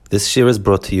This shir is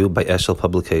brought to you by Eshel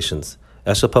Publications.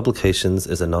 Eshel Publications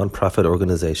is a non-profit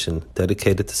organization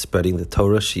dedicated to spreading the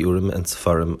Torah, Shiurim, and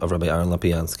Sefarim of Rabbi Aaron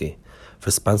Lapiansky. For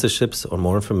sponsorships or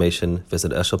more information,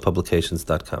 visit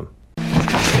eshelpublications.com.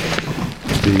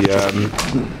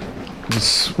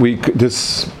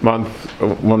 This month, I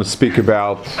want to speak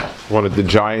about one of the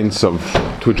giants of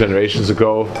 2 generations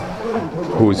ago,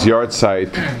 whose yard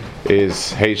site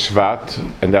is Hey Shvat,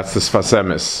 and that's the Sfas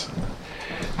Emes.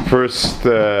 First,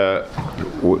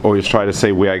 always try to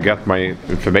say where I got my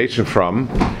information from.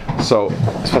 So,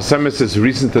 Sfas Emes is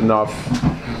recent enough.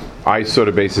 I saw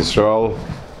the Beis Yisrael,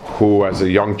 who as a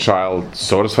young child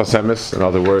saw the Sfas Emes. In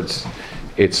other words,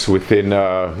 it's within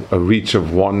a reach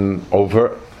of one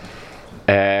over.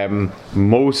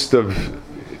 Most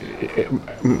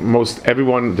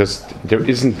everyone, there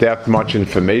isn't that much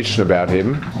information about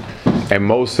him, and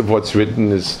most of what's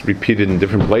written is repeated in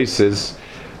different places.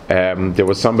 There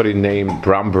was somebody named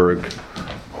Bromberg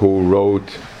who wrote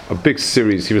a big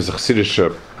series. He was a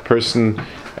Chassidish person,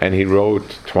 and he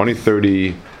wrote 20,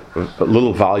 30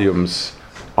 little volumes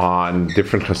on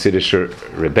different Chassidish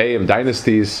Rebbeim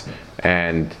dynasties,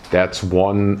 and that's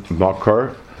one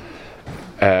makar.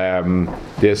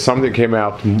 There's something that came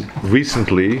out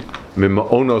recently,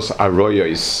 Mima'onos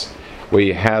Aroyos, where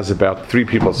he has about 3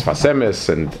 people, Sfas Emes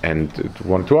and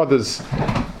 1 or 2 others,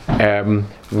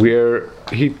 where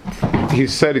he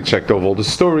said he checked over all the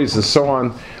stories and so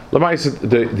on.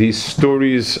 These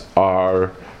stories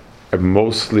are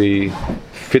mostly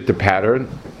fit the pattern,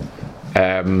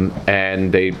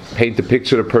 and they paint the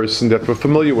picture of the person that we're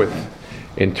familiar with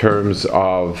in terms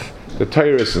of the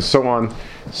Torah and so on.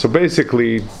 So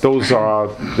basically, those are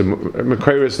the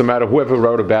Makairis. No matter whoever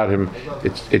wrote about him,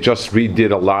 it just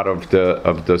redid a lot of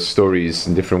the stories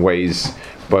in different ways,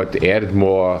 but added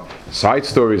more side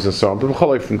stories and so on. But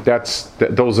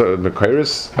those are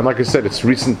Makairis, and like I said, it's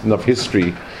recent enough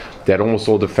history that almost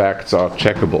all the facts are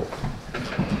checkable.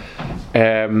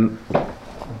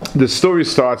 The story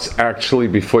starts actually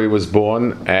before he was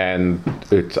born, and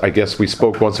I guess we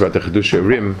spoke once about the Chedush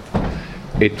Rim.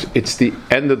 It's the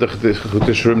end of the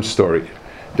Chedush Rim story.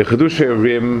 The Chedush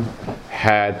Rim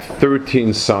had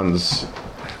 13 sons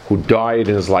who died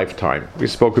in his lifetime. We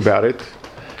spoke about it.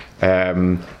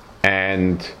 And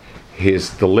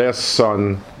the last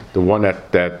son, the one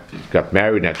that got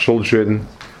married and had children,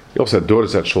 he also had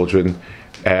daughters that had children,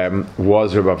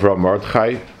 was Rabbi Avraham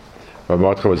Mordechai. Rabbi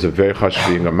Mordechai was a very chash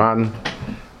being a man,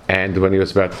 and when he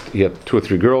had 2 or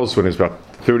 3 girls. When he was about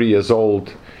 30 years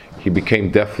old, he became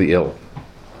deathly ill.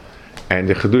 And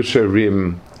the Chedush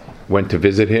Rim went to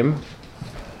visit him,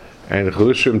 and the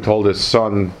Chedush Rim told his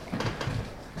son,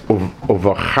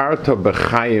 Uvacharta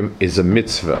b'chaim is a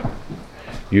mitzvah.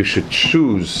 You should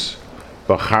choose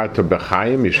Vacharta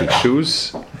b'chaim, you should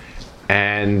choose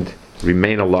and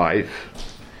remain alive,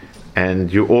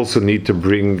 and you also need to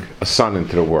bring a son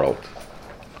into the world.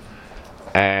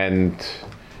 And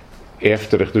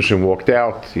after the Chedush Rim walked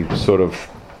out, he sort of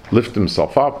lifted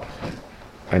himself up,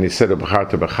 and he said,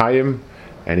 B'charta b'chaim,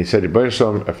 and he said, if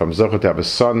I'm zocher to have a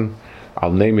son,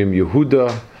 I'll name him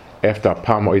Yehuda after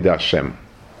Apam Oida Hashem.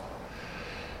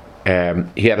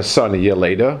 He had a son a year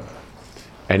later,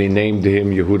 and he named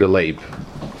him Yehuda Leib.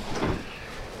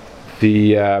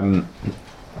 The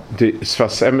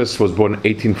Sfas Emes was born in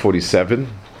 1847.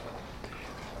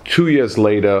 2 years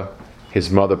later, his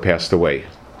mother passed away.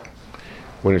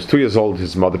 When he was 2 years old,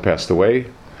 his mother passed away.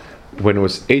 When he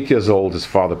was 8 years old, his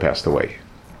father passed away.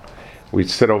 We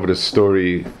said over the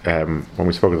story when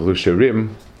we spoke of the Chedush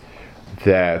Rim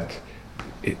that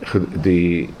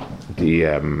the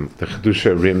Chedush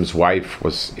Rim's wife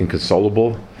was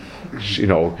inconsolable.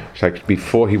 Like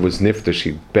before he was nifta,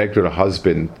 she begged her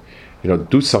husband,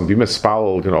 do something, be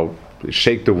mespalel,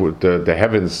 shake the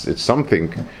heavens. It's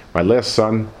something. My last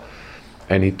son.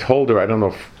 And he told her, I don't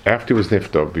know if after he was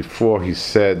nifta, before, he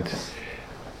said,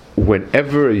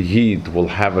 whenever a yid will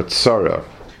have a tzara,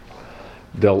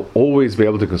 they'll always be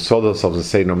able to console themselves and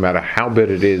say, no matter how bad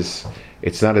it is,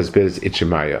 it's not as bad as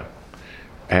Itchemaya.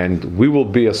 And we will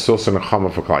be a source and a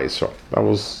chama for Klal Yisrael. That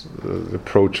was the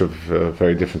approach of a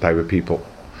very different type of people.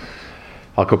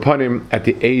 Al Kopanim, at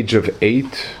the age of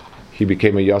 8, he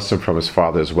became a Yassim from his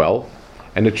father as well.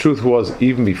 And the truth was,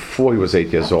 even before he was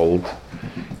 8 years old,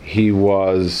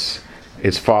 his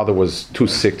father was too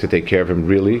sick to take care of him,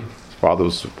 really. His father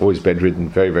was always bedridden,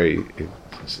 very, very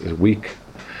weak.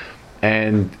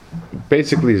 And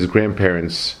basically his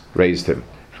grandparents raised him.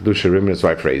 Chedush Rim and his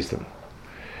wife raised him.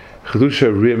 Chedush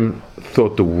Rim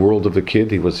thought the world of the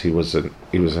kid. He was an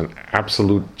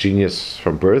absolute genius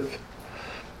from birth.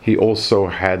 He also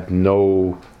had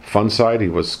no fun side. He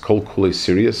was kol kulei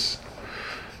serious.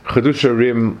 Chiddushei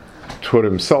HaRim taught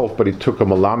himself, but he took a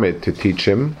Melamed to teach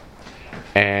him,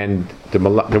 and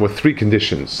there were three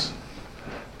conditions.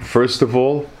 First of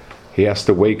all, he has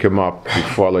to wake him up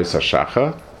before Alois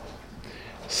HaShachar.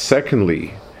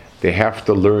 Secondly, they have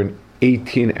to learn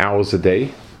 18 hours a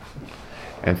day.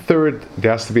 And third,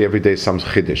 there has to be every day some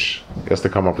chiddush. He has to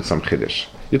come up with some chiddush.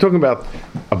 You're talking about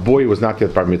a boy who was not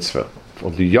yet bar mitzvah, or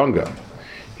the younger.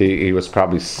 He was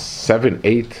probably 7,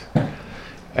 8,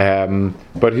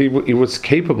 but he was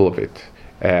capable of it,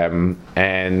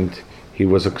 and he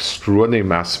was extraordinary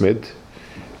masmid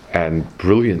and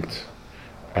brilliant,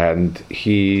 and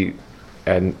he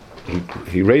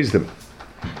raised him.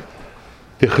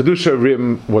 The Chiddushei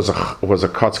HaRim was a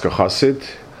Kotzker Chassid.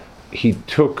 He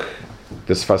took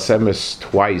the Sfas Emes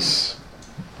twice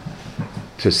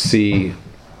to see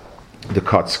the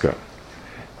Kotzker.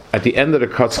 At the end of the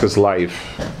Kotzker's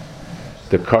life,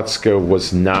 the Kotzker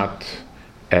was not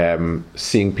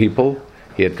seeing people.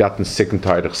 He had gotten sick and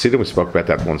tired of Chassidim. We spoke about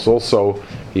that once also.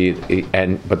 But the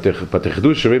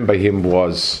Chiddushei HaRim by him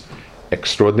was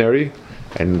extraordinary.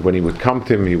 And when he would come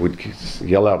to him, he would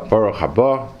yell out Baruch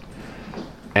Haba.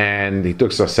 And he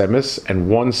took Sfas Emes, and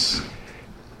once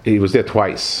he was there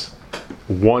twice.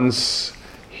 Once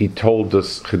he told the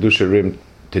Chiddushei HaRim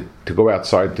to go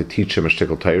outside to teach him a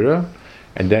shtickle Torah,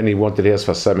 and then he wanted to hear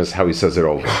Sfas Emes how he says it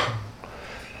over.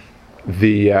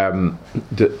 The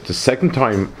second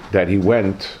time that he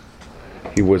went,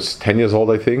 he was 10 years old,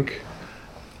 I think,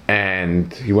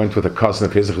 and he went with a cousin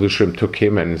of his. The Chiddushei HaRim took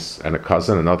him and a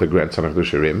cousin, another grandson of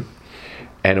Chiddushei HaRim,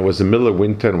 and it was the middle of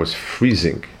winter and it was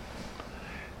freezing.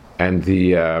 And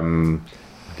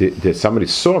somebody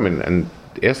saw him and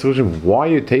asked the Chiddushei HaRim, "Why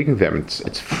are you taking them?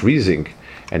 It's freezing."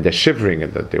 And they're shivering,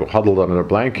 and they were huddled under a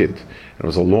blanket. And it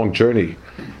was a long journey.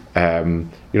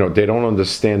 They don't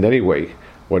understand anyway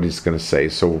what he's going to say.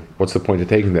 So what's the point of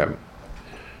taking them?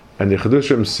 And the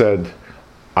Chiddushei HaRim said,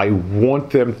 "I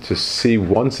want them to see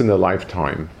once in their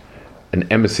lifetime an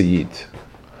Emes Yid,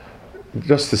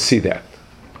 just to see that."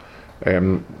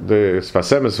 The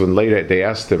Sfas Emes, when later they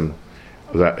asked him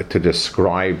to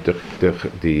describe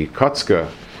the Kotzker,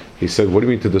 he said, "What do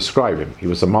you mean to describe him? He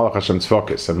was a Malach Hashem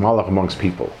Tzvokis, a Malach amongst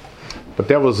people." But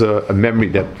that was a memory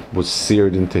that was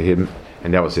seared into him,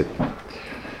 and that was it.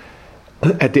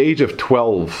 At the age of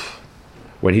 12,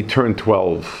 when he turned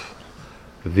 12,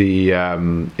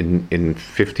 in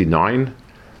 59,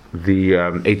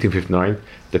 1859,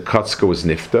 the Kotzker was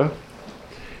Nifta,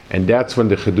 and that's when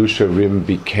the Chiddushei HaRim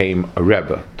became a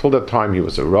Rebbe. Till that time, he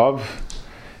was a Rav.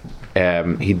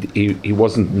 He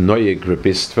wasn't Noyeg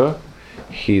Rebistva.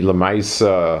 He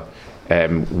Lamaisa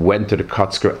went to the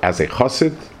Kotzker as a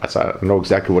Chassid. I don't know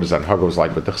exactly what his Anhaga was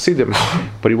like with the Chassidim,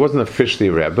 but he wasn't officially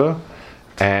a Rebbe,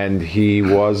 and he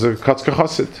was a Kotzker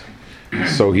Chassid.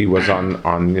 So he was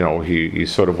he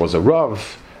sort of was a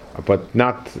Rav, but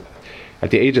not. At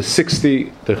the age of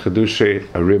 60, the Chiddushei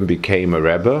HaRim became a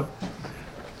Rebbe.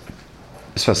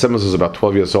 Sfas Emes was about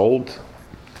 12 years old,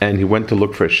 and he went to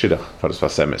look for a shidduch for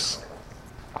Sfas Emes.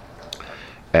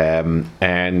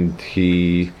 And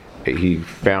he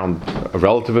found a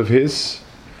relative of his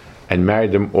and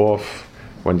married him off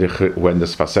when the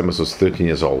Sfas Emes was 13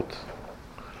 years old.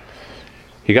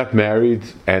 He got married,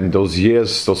 and those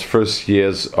first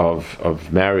years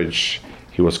of marriage,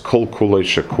 he was kol kuloi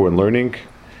shakur in learning.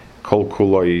 Kol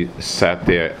kuloi sat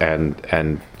there and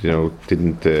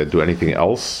didn't do anything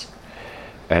else,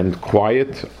 and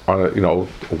quiet,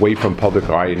 away from public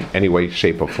eye in any way,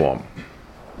 shape, or form.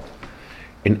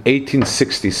 In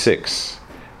 1866,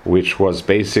 which was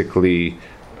basically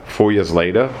 4 years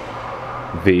later,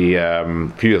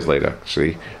 few years later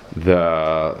actually,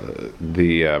 the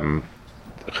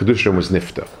Chiddushei HaRim was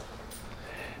Nifta,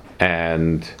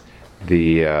 and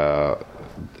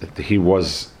he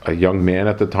was a young man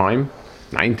at the time,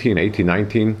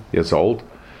 19 years old,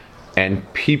 and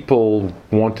people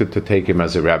wanted to take him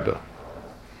as a Rebbe,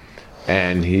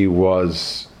 and he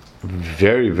was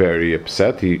very, very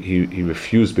upset. He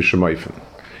refused B'Shemayfen.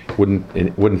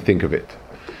 Wouldn't think of it.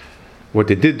 What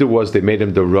they did do was they made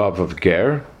him the Rav of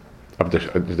Ger,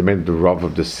 they made him the Rav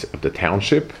of the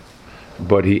township,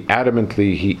 but he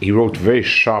adamantly he wrote very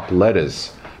sharp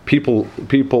letters. People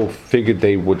figured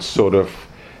they would sort of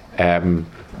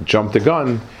jump the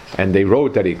gun, and they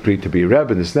wrote that he agreed to be a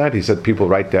Rebbe and this and that. He said people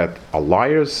write that are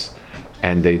liars,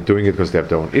 and they're doing it because they have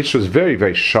their own issues. Very,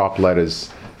 very sharp letters.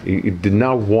 He did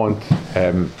not want,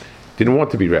 didn't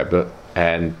want to be Rebbe,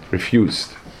 and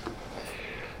refused.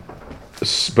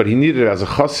 But he needed it as a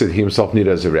chassid. He himself needed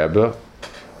it as a Rebbe,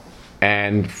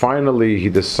 and finally he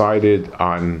decided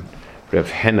on Reb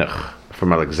Henoch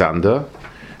from Alexander.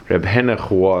 Reb Henoch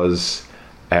was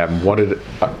wanted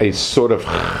a sort of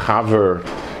chaver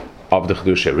of the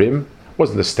Chiddushei Rim.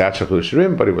 Wasn't the stature of Chiddushei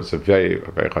Rim, but he was a very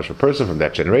chashuv person from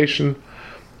that generation.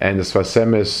 And the Sfas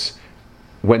Emes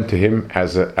went to him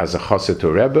as a chassid to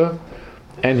a rebbe,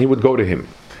 and he would go to him.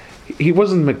 He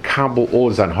wasn't mekabel all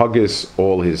his anhagis,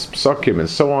 all his psakim, and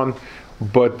so on,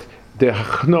 but the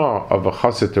hachna of a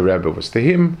chassid to rebbe was to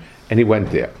him, and he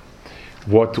went there.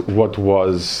 What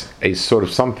was a sort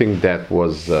of something that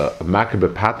was a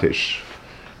makabeh patish,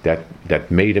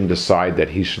 that made him decide that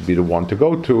he should be the one to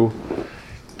go to.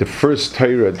 The first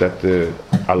Torah that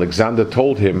Alexander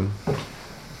told him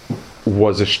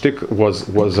was a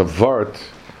vart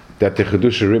that the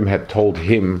Chiddushei Rim had told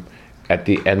him at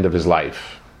the end of his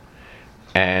life.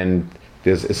 And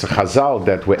it's a chazal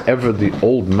that wherever the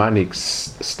old manik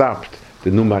stopped,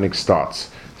 the new manik starts.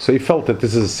 So he felt that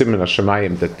this is a siman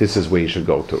hashemayim, that this is where he should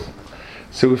go to.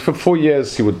 So for 4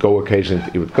 years he would go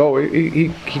occasionally. He would go.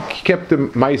 He kept the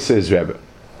Maaseh his Rebbe.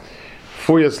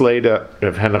 4 years later,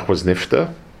 Rav Henoch was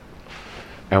nifta,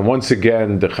 and once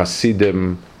again the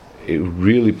Hasidim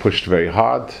really pushed very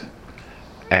hard,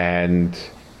 and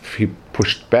he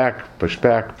pushed back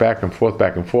and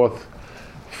forth.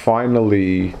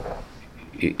 Finally,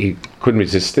 he couldn't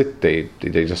resist it. They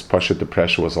just pushed it. The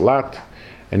pressure was a lot,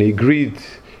 and he agreed.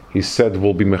 He said,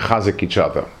 "We'll be mechazik each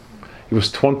other." He was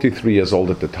 23 years old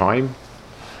at the time.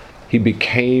 He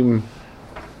became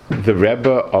the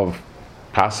Rebbe of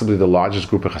possibly the largest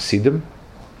group of Hasidim.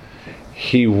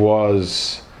 He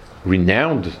was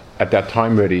renowned at that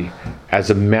time already as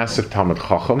a massive Talmid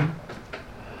Chacham,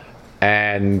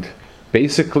 and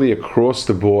basically across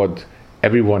the board,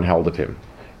 everyone held of him.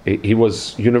 He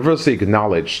was universally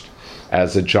acknowledged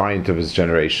as a giant of his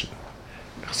generation.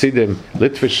 Hasidim,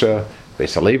 Litvisha,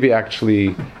 Beis Halevi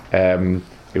actually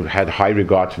had high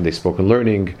regard for him. They spoke in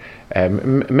learning,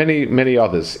 many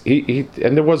others. He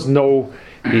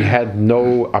had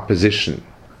no opposition.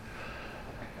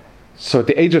 So at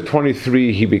the age of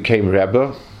 23, he became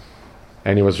Rebbe,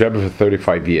 and he was Rebbe for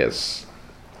 35 years.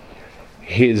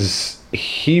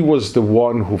 He was the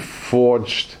one who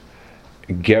forged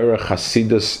Gera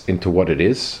Hasidus into what it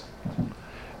is.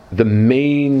 The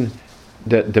main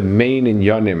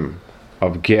inyanim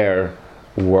of Ger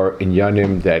were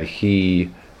inyanim that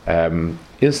he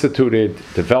instituted,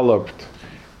 developed.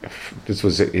 This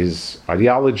was his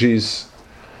ideologies.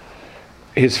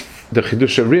 The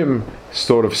Chiddushei Rim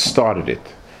sort of started it.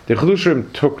 The Chiddushei Rim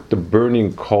took the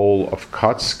burning coal of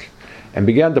Kotsk and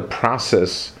began the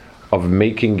process of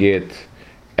making it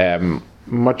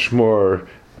much more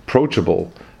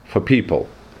approachable for people.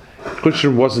 Chiddushei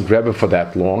Rim wasn't Rebbe for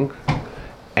that long,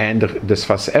 and the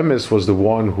Sfas Emes was the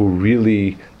one who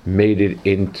really made it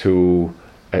into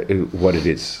what it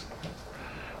is.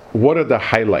 What are the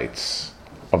highlights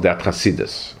of that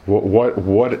Hasidus?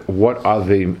 What are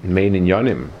the main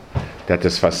inyanim that the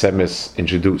Sfas Emes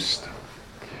introduced?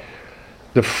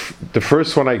 The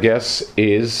first one, I guess,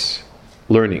 is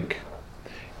learning.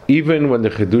 Even when the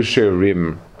Chiddushei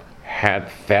Rim had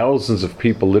thousands of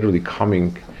people literally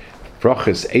coming,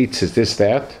 brachas, eitzes, this,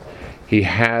 that, he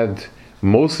had,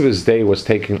 most of his day was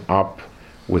taken up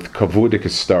with kavudik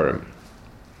istarim.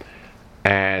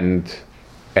 And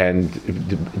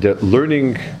the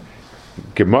learning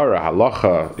Gemara,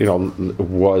 halacha,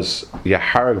 was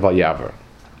yaharag val yaver.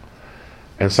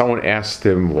 And someone asked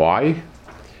him why.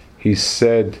 He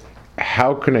said,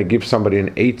 "How can I give somebody an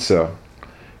eitzah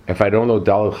if I don't know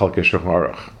Daled Chalkei Shulchan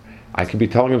Aruch? I could be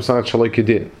telling him something Shaloi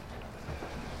Kedin."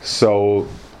 So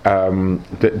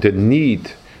the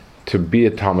need to be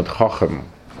a Talmid Chacham,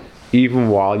 even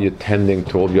while you're tending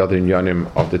to all the other inyanim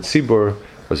of the tzibur,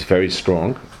 was very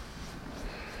strong.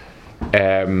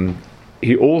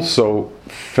 He also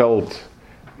felt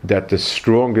that the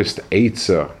strongest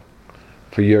eitzah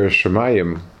for Yiras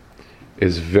Shamayim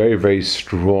is very, very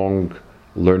strong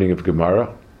learning of Gemara.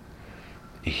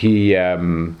 He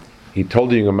told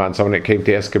the young man, someone that came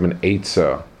to ask him an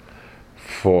eitzah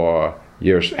for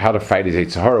years, how to fight his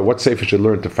Yetzer Hara. What sefer should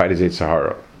learn to fight his Yetzer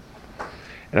Hara?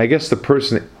 And I guess the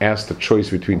person asked the choice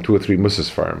between 2 or 3 musas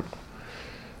for him.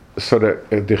 So the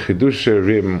Chiddushei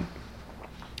Rim,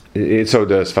 so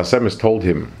the Sfas Emes told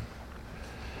him,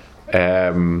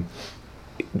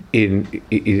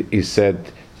 he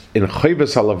said, in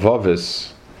Chayves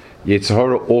Halavavis, Yetzer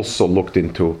Hara also looked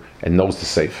into and knows the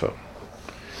sefer.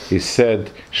 He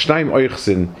said, Shnaim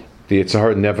Oichzin, the Yetzer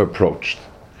Hara never approached.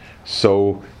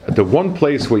 So the one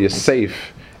place where you're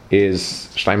safe is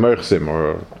Shnaim Oichzim,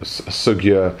 or a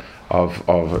sugya of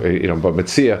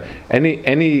Bamitzia. Any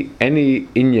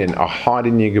inyan, a hard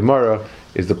inyan Gemara,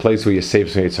 is the place where you're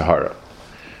safe from Yetzer Hara.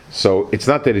 So it's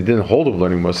not that he didn't hold of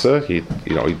learning Mussar.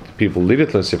 People needed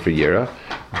to learn Sefer Yera,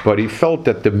 but he felt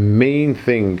that the main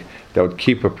thing that would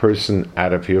keep a person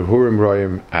out of Yehurim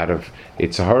Royim, out of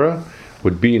Yetzer Hara,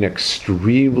 would be an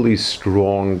extremely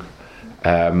strong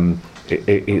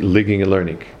ligging and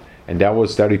learning, and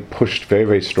that he pushed very,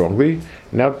 very strongly.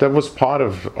 Now that was part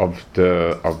of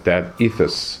that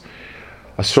ethos,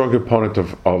 a strong component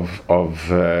of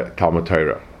Talmud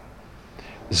Torah.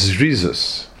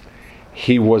 Zrizus,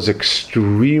 he was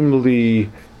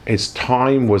his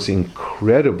time was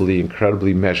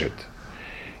incredibly measured,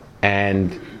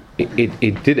 and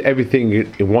it did everything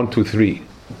in 1, 2, 3.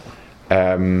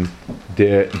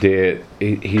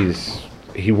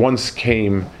 He once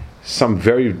came, some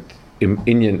very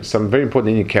important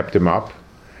Indian kept him up,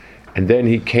 and then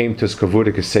he came to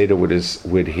Skavudik Seder with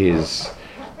his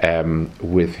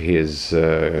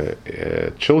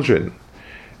children,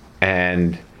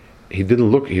 and he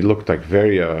looked like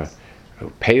very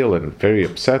pale and very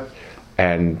upset,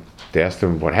 and they asked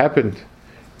him what happened,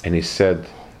 and he said,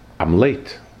 "I'm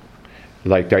late."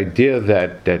 Like the idea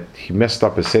that he messed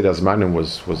up his Seder Zmanim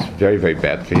was very, very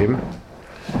bad for him.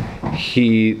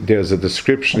 There's a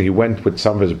description, he went with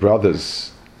some of his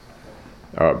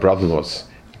brother-in-laws.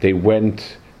 They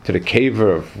went to the cave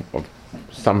of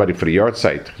somebody for the yard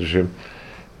site.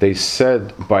 They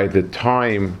said by the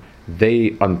time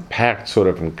they unpacked sort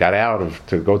of and got out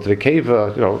to go to the cave,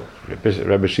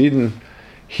 Rebbe Shiden,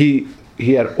 he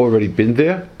had already been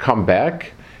there, come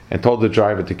back, and told the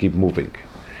driver to keep moving.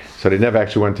 So they never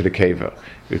actually went to the cave.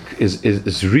 His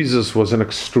Rizus was an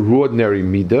extraordinary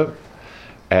midah.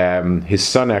 His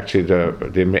son, actually, the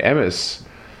Emes,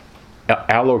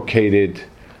 allocated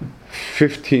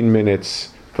 15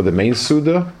 minutes for the main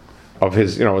Suda of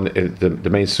his, the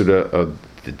main Suda of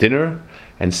the dinner,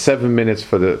 and 7 minutes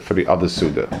for the other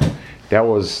Suda. That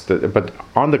was but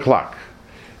on the clock.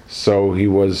 So he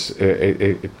was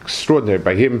extraordinary.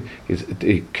 By him,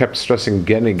 he kept stressing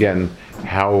again and again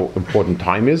how important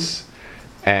time is,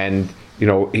 and he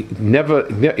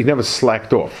never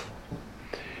slacked off.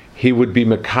 He would be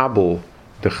makabel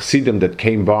the chassidim that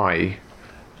came by,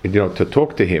 to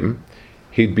talk to him.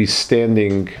 He'd be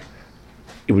standing.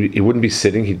 He wouldn't be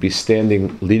sitting. He'd be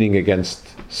standing, leaning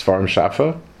against Sfarim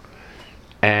Shafa,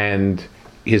 and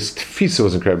his tefisa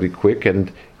was incredibly quick,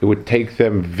 and it would take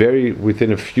them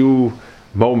within a few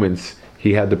moments.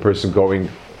 He had the person going,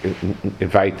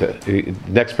 weiter,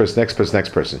 next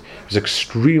person. It was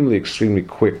extremely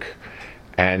quick,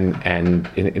 and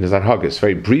in his anhagas,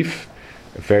 very brief,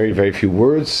 very, very few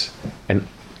words, and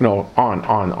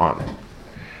on.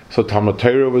 So Talmud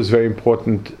Torah was very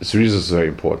important. Zrizus was very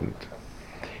important.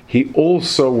 He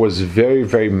also was very,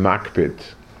 very makpid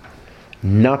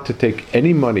not to take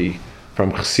any money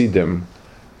from chassidim,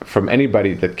 from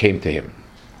anybody that came to him.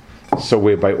 So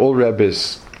whereby all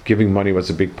rebbes, giving money was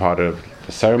a big part of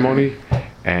the ceremony,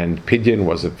 and Pidyon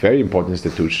was a very important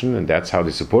institution, and that's how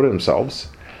they supported themselves.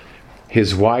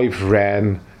 His wife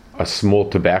ran a small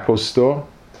tobacco store,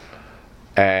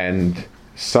 and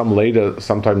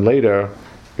sometime later,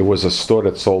 it was a store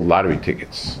that sold lottery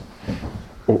tickets.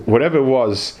 Whatever it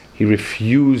was, he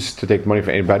refused to take money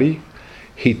from anybody.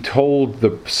 He told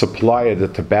the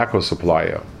tobacco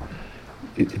supplier,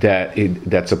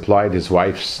 that supplied his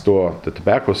wife's store, the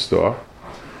tobacco store,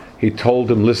 he told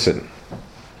him, listen,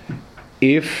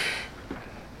 if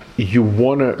you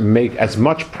want to make as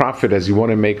much profit as you want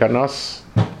to make on us,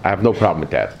 I have no problem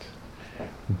with that.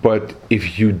 But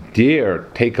if you dare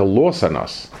take a loss on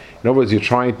us, in other words, you're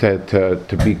trying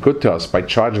to be good to us by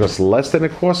charging us less than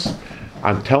it costs,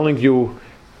 I'm telling you,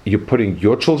 you're putting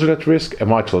your children at risk and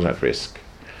my children at risk.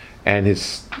 And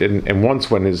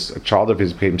once when a child of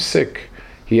his became sick,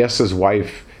 he asked his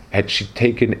wife, had she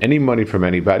taken any money from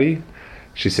anybody?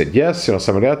 She said yes,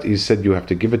 some of that. He said, you have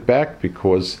to give it back,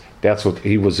 because that's what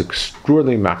he was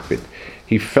extraordinarily makbid.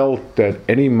 He felt that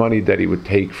any money that he would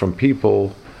take from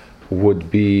people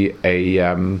would be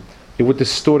it would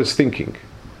distort his thinking.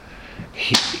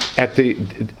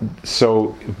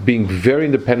 So being very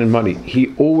independent money,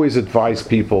 he always advised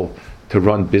people to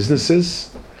run businesses,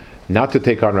 not to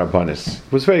take on Rabbanis. He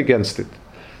was very against it.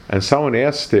 And someone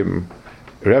asked him,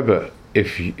 Rebbe,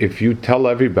 if you tell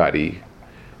everybody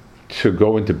to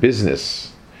go into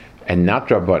business and not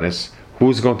Rabbanis,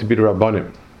 who's going to be the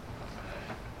Rabbanim?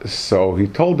 So he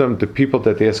told them, the people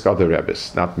that ask other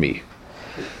Rebbes, not me.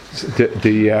 But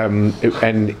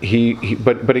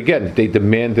again, they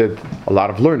demanded a lot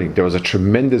of learning. There was a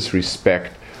tremendous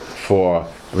respect for,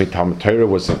 Talmud Torah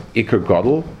was an Iker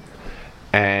Gadol,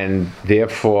 and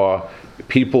therefore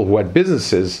people who had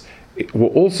businesses were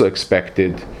also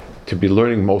expected to be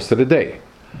learning most of the day.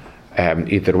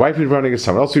 Either the wife would be running it,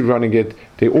 someone else would be running it.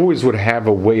 They always would have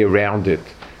a way around it.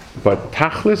 But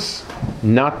tachlis,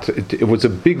 it was a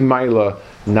big milah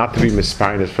not to be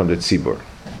misparned from the tzibur.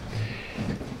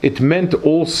 It meant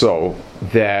also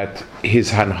that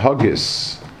his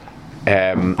hanhagis,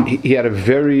 he had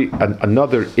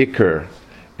another ikr,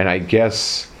 and I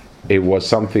guess it was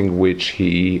something which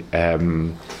he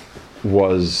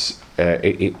was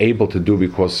able to do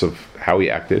because of how he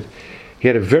acted. He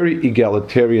had a very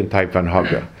egalitarian type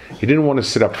hanhaga. He didn't want to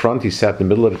sit up front. He sat in the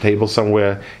middle of the table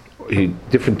somewhere.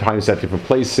 Different times at different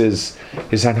places.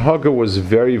 His hanhaga was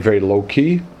very, very low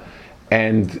key,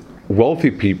 and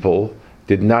wealthy people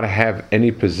did not have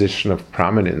any position of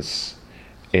prominence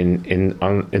in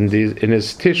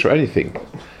his tish or anything,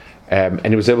 and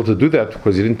he was able to do that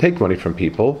because he didn't take money from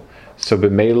people. So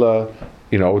b'meila,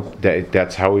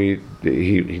 that's how he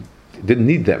didn't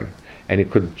need them, and he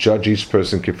could judge each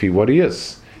person kifi what he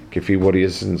is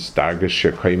in stargish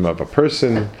shekayim of a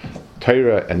person,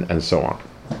 Torah, and so on.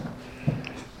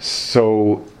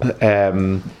 So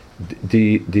there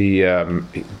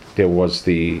was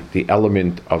the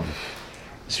element of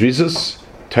zrizus,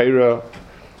 Torah,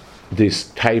 this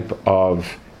type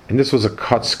of, and this was a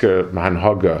kotzker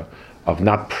manhaga of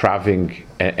not praving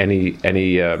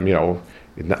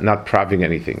not praving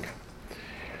anything.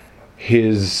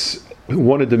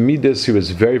 One of the midas he was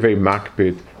very, very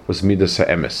makbid was midas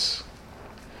Emes,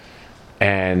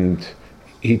 and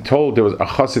there was a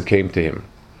chassid came to him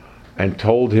and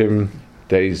told him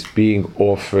that he's being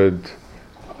offered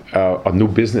a new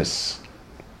business,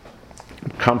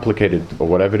 complicated or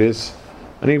whatever it is,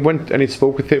 and he went and he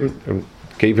spoke with him and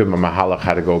gave him a mahalach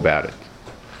how to go about it.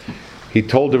 He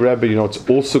told the Rebbe, it's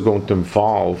also going to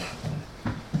involve,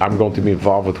 I'm going to be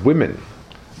involved with women.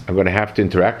 I'm going to have to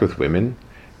interact with women.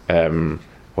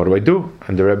 What do I do?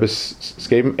 And the Rebbe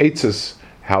gave him eitzes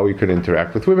how he could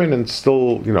interact with women and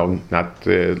still, not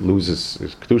lose his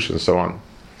kedusha and so on.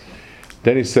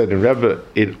 Then he said, and Rebbe,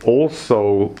 it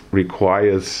also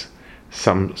requires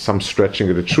some stretching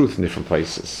of the truth in different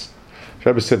places.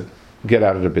 Rebbe said, get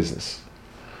out of the business.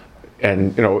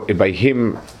 And, by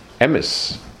him,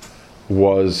 Emes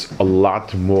was a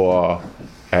lot more,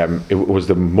 it was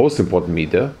the most important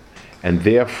midah, and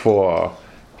therefore,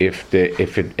 if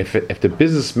the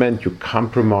business meant you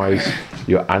compromise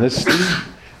your honesty,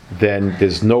 then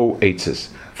there's no eitzes.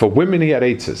 For women, he had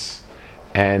eitzes.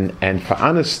 And for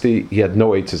honesty, he had no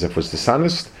eitzes. If it was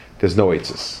dishonest, there's no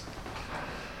eitzes.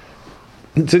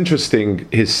 It's interesting,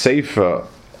 his sefer,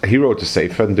 he wrote a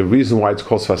sefer, and the reason why it's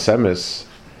called Sfas Emes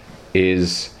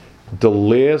is the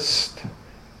last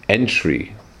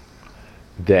entry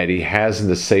that he has in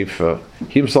the sefer.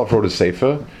 He himself wrote a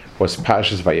sefer, was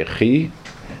Parshas Vayechi,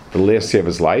 the last year of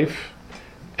his life,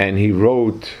 and he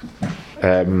wrote,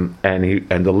 and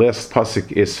the last pasuk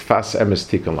is Sfas Emes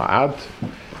Tikun La'ad,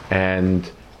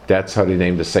 and that's how they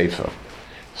named the sefer.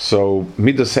 So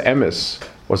Midas Emes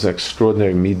was an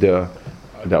extraordinary midah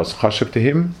that was chashuv to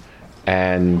him,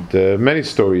 and many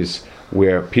stories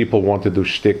where people wanted to do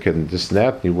shtick and this and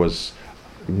that, and he was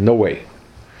no way.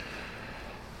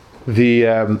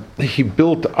 He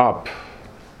built up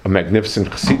a magnificent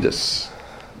chassidus.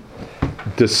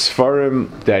 The Sfarim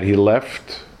that he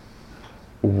left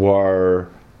were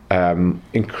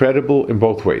incredible in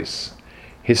both ways.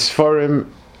 His Sfarim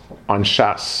on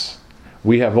Shas,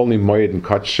 we have only Moed and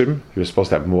Kotshim, he was supposed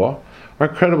to have more, are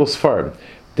incredible Sfarim.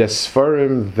 They're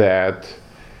Sfarim that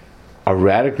are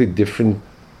radically different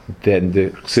than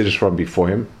the Chassidus from before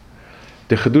him.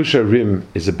 The Chedusha Rim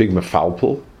is a big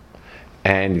mefalpel,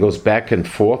 and goes back and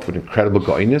forth with incredible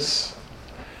goiness.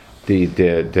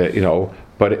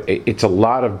 But it's a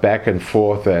lot of back and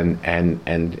forth and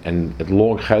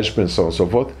long cheshbon and so on and so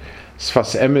forth.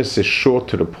 Sfas Emes is short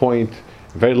to the point,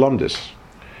 very lumdish.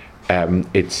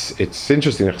 It's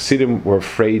interesting. The Chassidim were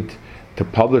afraid to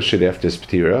publish it after his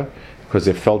Ptira because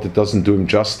they felt it doesn't do him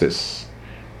justice.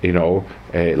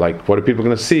 Like what are people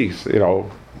going to see?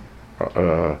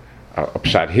 A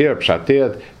pshat here, a pshat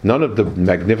there. None of the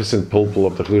magnificent pulpul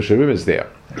of the Chedusha Rim is there.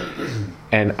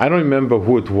 And I don't remember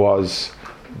who it was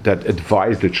that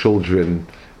advised the children,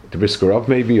 the Briskerov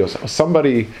maybe, or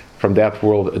somebody from that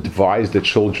world advised the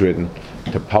children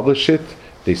to publish it.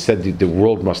 They said the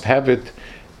world must have it,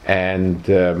 and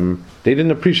they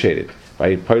didn't appreciate it.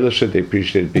 By Polish it, they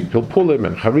appreciated Big Pilpulim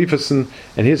and Harifason,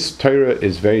 and his Torah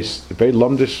is very, very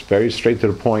lumdish, very straight to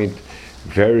the point,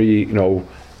 very on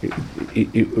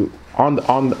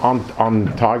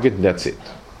target. And that's it.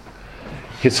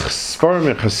 His Sfarim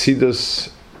and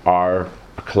Chassidus are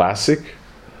a classic.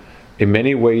 In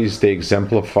many ways, they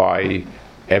exemplify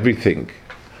everything.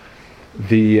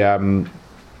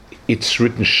 It's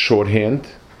written shorthand,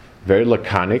 very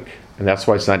laconic, and that's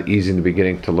why it's not easy in the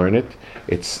beginning to learn it.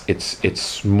 It's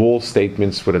small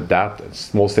statements with a dot, a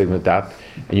small statement with a dot,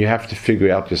 and you have to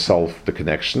figure out yourself the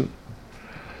connection.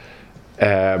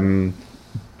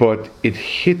 But it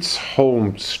hits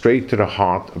home straight to the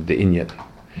heart of the inyan.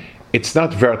 It's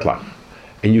not vertlach,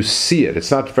 and you see it.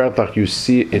 It's not vertlach. You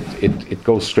see it. It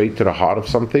goes straight to the heart of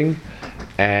something,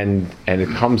 and it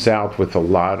comes out with a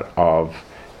lot of.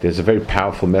 There's a very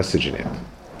powerful message in it.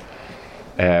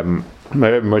 My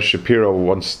Rebbe Moshe Shapiro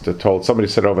once told somebody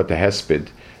said over at the Hesped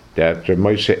that Rebbe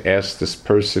Moshe asked this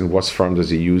person what firm does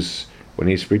he use when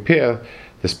he's prepared.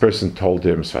 This person told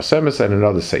him Sfas Emes and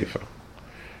another sefer.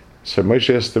 So Moshe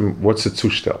asked him, "What's the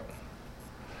Zustel?"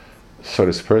 So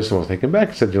this person was taken back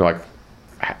and said, how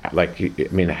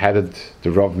did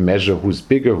the Rav measure who's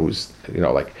bigger, who's,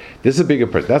 this is a bigger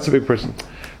person, that's a big person?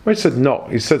 Moshe said, no.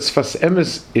 He said, Sfas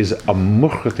Emes is a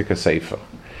muchratika sefer.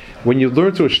 When you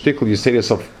learn to a shtickle, you say to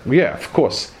yourself, yeah, of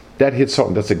course, that hits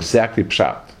home, that's exactly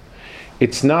pshat.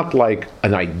 It's not like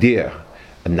an idea,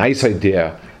 a nice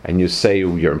idea, and you say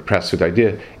you're impressed with the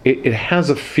idea. It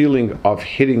has a feeling of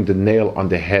hitting the nail on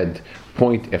the head,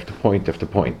 point after point after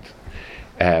point.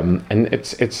 And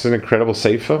it's an incredible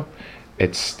sefer.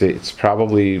 It's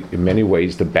probably in many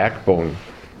ways the backbone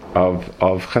of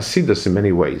Hasidus in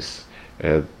many ways.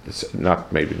 It's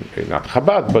not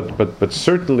Chabad, but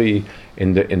certainly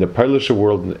in the Polish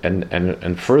world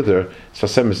and further,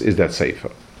 Sfas Emes is that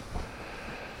sefer.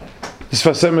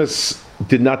 Sfas Emes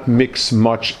did not mix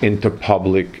much into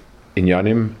public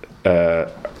inyanim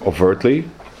overtly.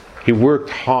 He worked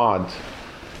hard.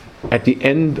 At the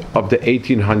end of the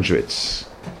 1800s,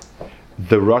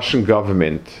 the Russian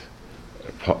government,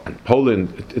 Poland,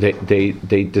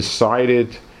 they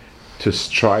decided to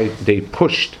try. They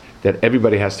pushed that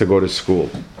everybody has to go to school,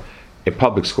 a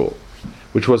public school,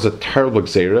 which was a terrible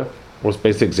gzeira. Was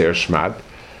basically gzeira shmad.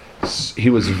 He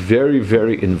was very,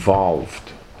 very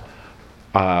involved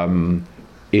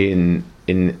in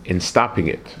stopping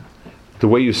it. The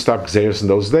way you stop gzeiras in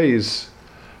those days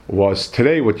was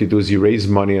today. What you do is you raise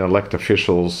money and elect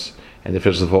officials, and the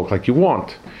officials vote like you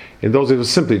want. In those days, it was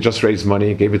simply just raise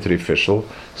money and gave it to the official.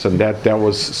 So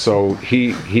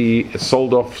he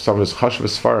sold off some of his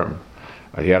chashuvas farm.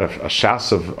 He had a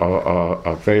shas of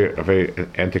a very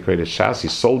antiquated shas. He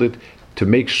sold it to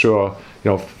make sure,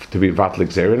 to be vatlik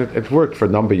gzeira, and it worked for a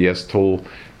number of years till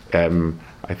I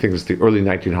think it was the early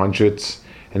 1900s.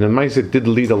 And then Maisa did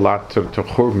lead a lot to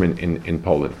churban in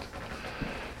Poland.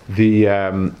 He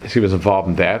was involved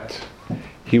in that.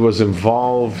 He was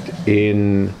involved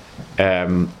in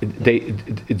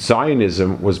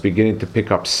Zionism was beginning to pick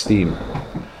up steam,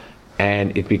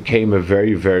 and it became a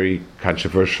very, very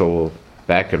controversial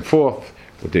back and forth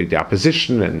with the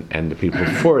opposition and the people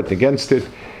for it, against it.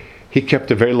 He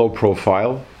kept a very low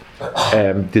profile,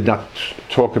 did not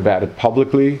talk about it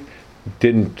publicly,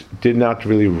 did not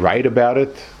really write about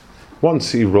it.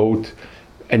 Once he wrote,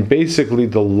 and basically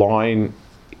the line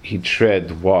he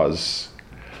tread was,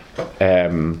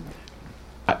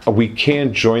 we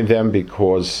can't join them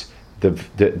because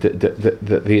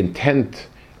the intent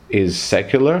is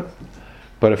secular,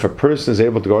 but if a person is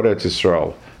able to go to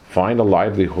Israel, find a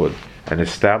livelihood, and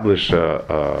establish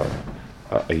a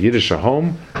Yiddish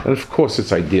home, then of course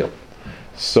it's ideal.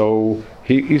 So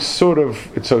his some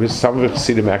of the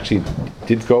Chassidim actually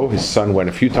did go. His son went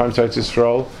a few times to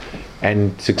Israel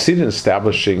and succeeded in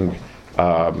establishing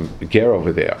ger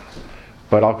over there.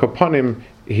 But Al Kapanim,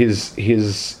 he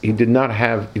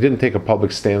didn't take a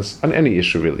public stance on any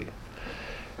issue really.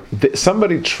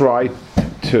 Somebody tried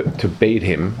to bait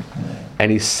him,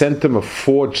 and he sent him a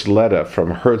forged letter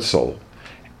from Herzl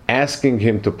asking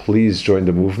him to please join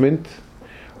the movement,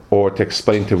 or to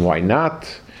explain to him why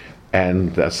not,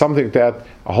 and something like that,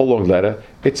 a whole long letter.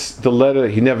 It's the letter,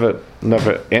 he never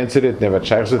answered it, never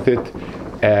charged with it.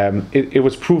 It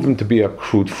was proven to be a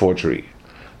crude forgery.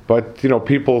 But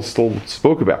people still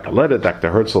spoke about the letter Dr.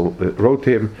 Herzl wrote to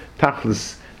him.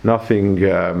 Tachlis, nothing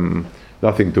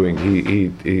doing. He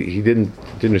didn't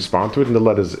respond to it, and the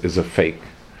letter is a fake.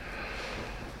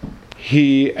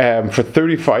 He for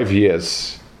 35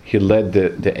 years he led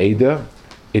the Ada.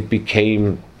 It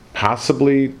became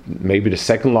possibly maybe the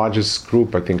second largest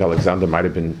group. I think Alexander might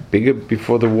have been bigger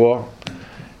before the war,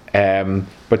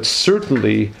 but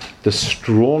certainly the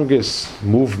strongest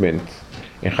movement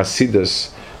in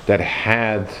Hasidus that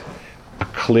had a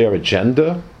clear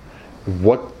agenda,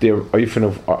 what their Oifen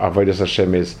of Avodas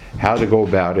Hashem is, how to go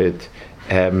about it.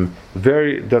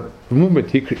 The movement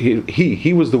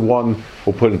he was the one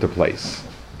who put into place.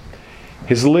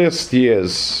 His last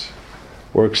years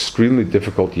were extremely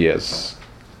difficult years.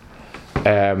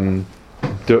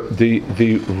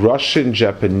 the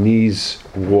Russian-Japanese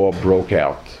war broke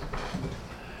out,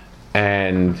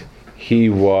 and they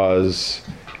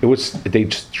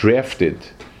just drafted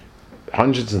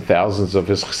hundreds and thousands of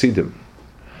his chassidim.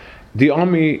 The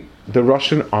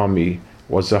Russian army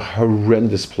was a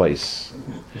horrendous place.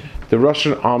 The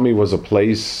Russian army was a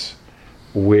place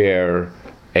where,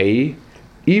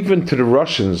 even to the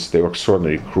Russians, they were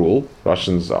extraordinarily cruel.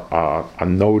 Russians are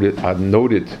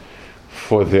noted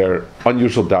for their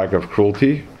unusual dagger of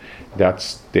cruelty.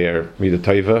 That's their Mida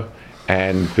Taiva.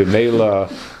 And B'meila,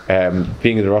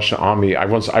 being in the Russian army, I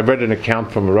read an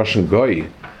account from a Russian guy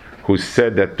who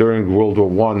said that during World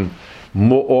War I,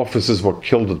 more officers were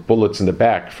killed with bullets in the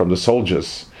back from the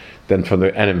soldiers than from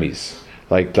their enemies.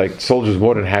 Like soldiers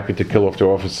more than happy to kill off their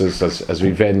officers as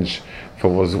revenge for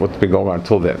what's been going on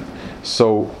until then.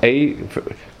 So,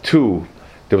 2,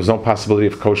 there was no possibility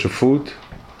of kosher food.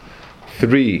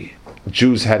 3,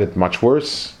 Jews had it much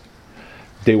worse.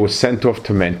 They were sent off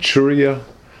to Manchuria.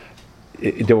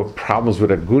 There were problems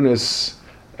with agunas.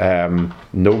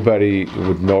 Nobody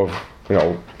would know.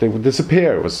 They would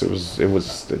disappear. It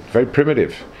was very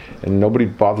primitive, and nobody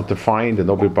bothered to find, and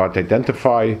nobody bothered to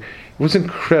identify. It was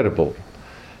incredible,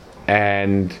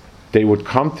 and they would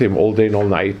come to him all day and all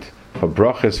night for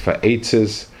brachas, for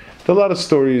eitzes. There are a lot of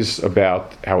stories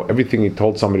about how everything he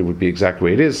told somebody would be exactly the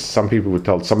way it is. Some people would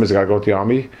tell somebody's got to go to the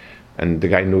army, and the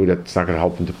guy knew that it's not going to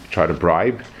help him to try to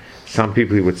bribe. Some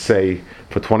people he would say,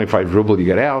 for 25 ruble you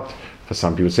get out. For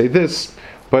some people say this.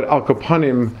 But Al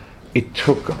Kapanim, it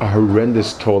took a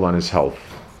horrendous toll on his health.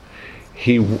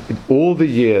 All the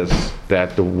years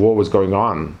that the war was going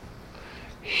on,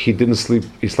 he didn't sleep.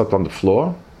 He slept on the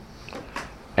floor,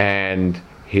 and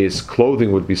his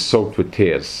clothing would be soaked with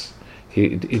tears.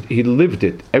 He lived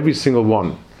it, every single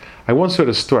one. I once heard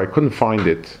a story, I couldn't find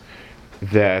it,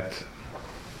 that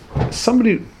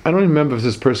somebody, I don't remember if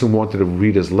this person wanted to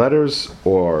read his letters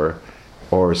or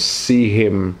see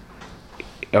him,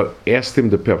 asked him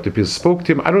to spoke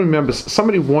to him. I don't remember.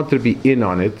 Somebody wanted to be in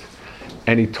on it,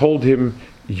 and he told him,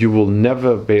 "You will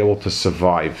never be able to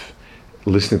survive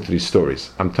listening to these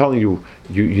stories. I'm telling you,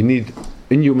 you need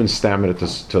inhuman stamina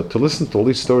to listen to all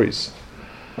these stories."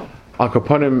 Al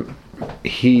Kapanim,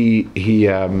 I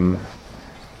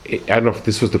don't know if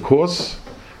this was the cause,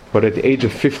 but at the age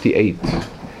of 58,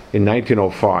 in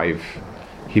 1905,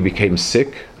 he became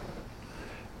sick.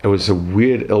 It was a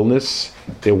weird illness.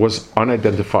 It was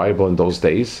unidentifiable in those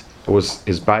days.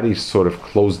 His body sort of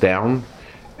closed down.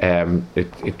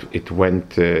 It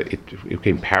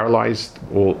became paralyzed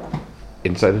all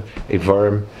inside a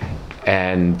worm,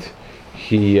 and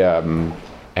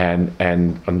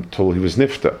until he was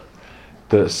nifta.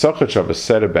 The Sachar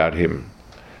said about him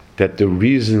that the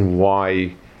reason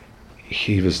why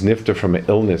he was nifta from an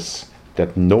illness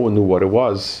that no one knew what it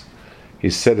was, he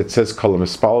said, it says, Kol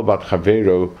mispal bat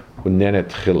chavero unenet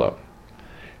chila.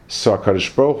 So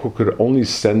HaKadosh Baruch Hu could only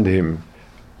send him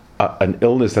an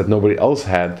illness that nobody else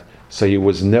had, so he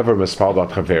was never mispal bat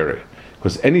chavero.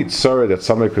 Because any tzara that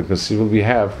somebody could conceivably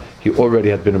have, he already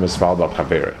had been a mispal bat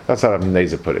chavero. That's how Rabbi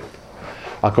Neza put it.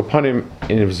 Al Kapanim,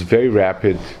 and it was very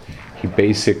rapid. He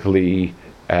basically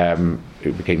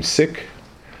became sick.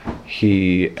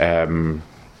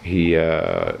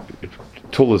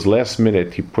 Till his last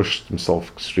minute, he pushed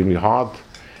himself extremely hard.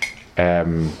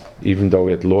 Even though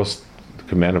he had lost the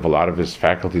command of a lot of his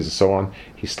faculties and so on,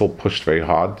 he still pushed very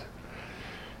hard.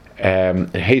 In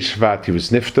Hey Shvat, he was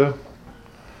nifta.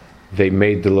 They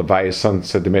made the Levaya, son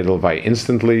said they made the Levaya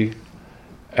instantly.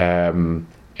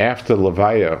 After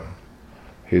Levaya,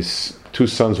 his two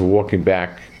sons were walking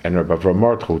back, and Rabbi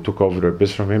Avram, who took over the Rebbe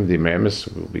from him, the Imamis,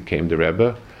 who became the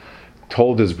Rebbe,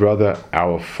 told his brother,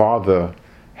 "Our father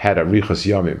had a Arichas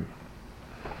Yamim."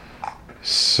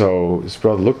 So his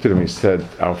brother looked at him, he said,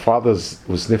 "Our father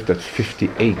was nifta at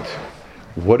 58.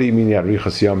 What do you mean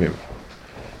Arichas Yamim?"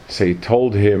 So he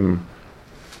told him,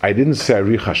 "I didn't say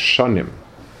Arichas Shanim,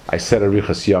 I said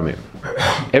Arichas Yamim."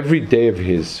 Every day of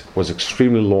his was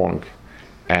extremely long,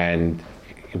 and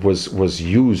it was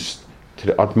used to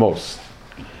the utmost.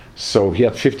 So he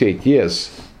had 58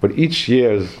 years, but each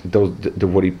year,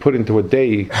 what he put into a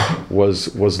day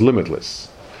was limitless.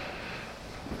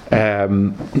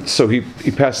 So he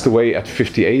passed away at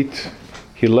 58.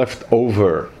 He left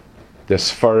over the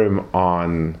Sfarim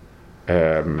on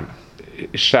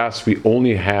Shas. We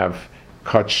only have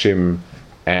Kachim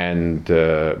and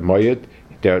Moyed.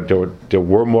 There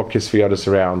were more Kisviyadas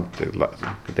around.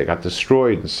 They got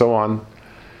destroyed and so on.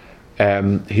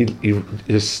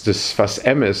 This Sfas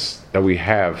Emes that we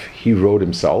have, he wrote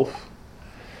himself.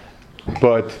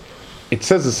 But it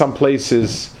says in some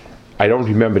places, I don't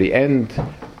remember the end.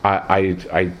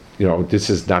 this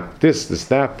is not this,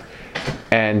 that.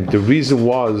 And the reason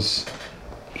was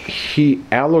he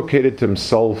allocated to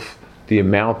himself the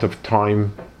amount of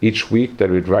time each week that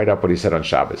he would write up what he said on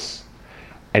Shabbos.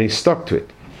 And he stuck to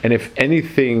it. And if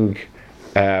anything,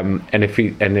 and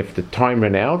if the time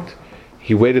ran out,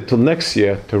 he waited till next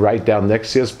year to write down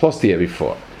next year's plus the year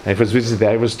before. And if it was visited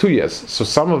that, it was 2 years. So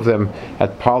some of them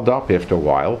had piled up after a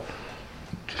while.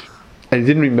 And he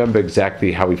didn't remember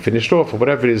exactly how he finished off, or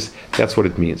whatever it is, that's what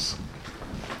it means.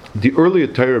 The earlier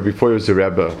Torah, before he was a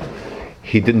Rebbe,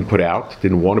 he didn't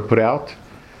want to put out.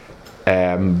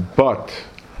 But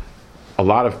a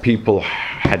lot of people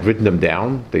had written them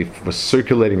down. They were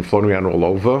circulating, floating around all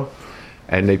over.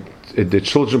 And the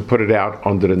children put it out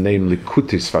under the name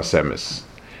Likutei Sfas Emes.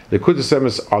 Likutei Sfas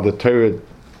Emes are the Torah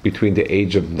between the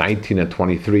age of 19 and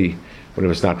 23, when he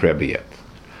was not Rebbe yet.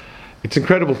 It's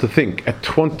incredible to think, at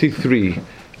 23,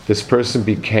 this person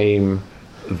became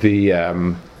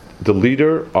the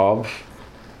leader of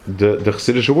the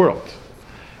Chassidish world.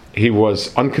 He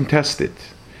was uncontested.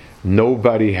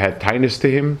 Nobody had tightness to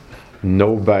him.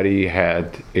 Nobody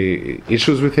had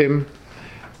issues with him.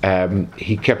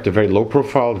 He kept a very low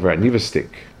profile, very nivistic.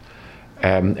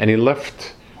 And he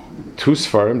left two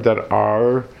Sfarim that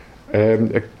are,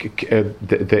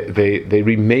 they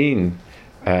remain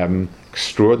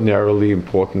extraordinarily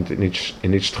important in each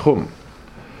tchum.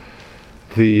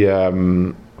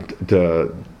 The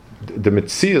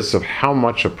metzias of how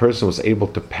much a person was able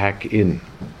to pack in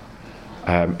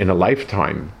a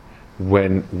lifetime,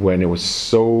 when it was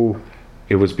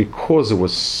because it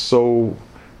was so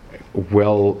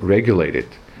well regulated.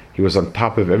 He was on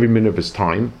top of every minute of his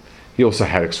time. He also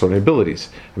had extraordinary abilities.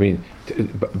 I mean,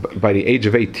 by the age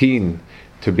of 18,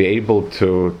 to be able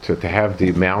to have the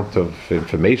amount of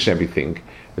information, everything,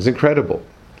 is incredible.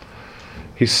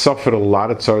 He suffered a lot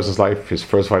of tzaras in his life. His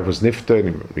first wife was nifta,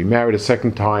 and he remarried a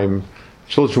second time.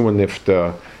 Children were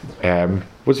nifta.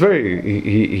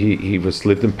 He was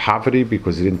lived in poverty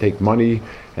because he didn't take money,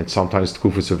 and sometimes the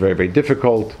kufas were very, very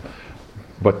difficult.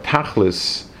 But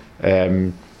tachlis,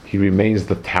 he remains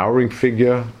the towering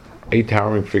figure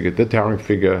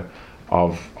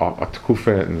of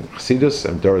Tekufa and Chassidus,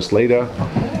 and Doris later.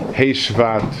 Hey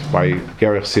Shvat, by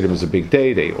Gerech Chassidim, is a big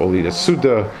day. They all eat a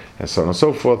Suda, and so on and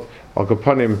so forth. Al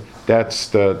Kapanim, that's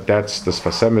the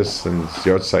Sfas Emes, and the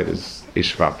yard site is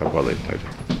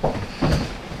Ishvat.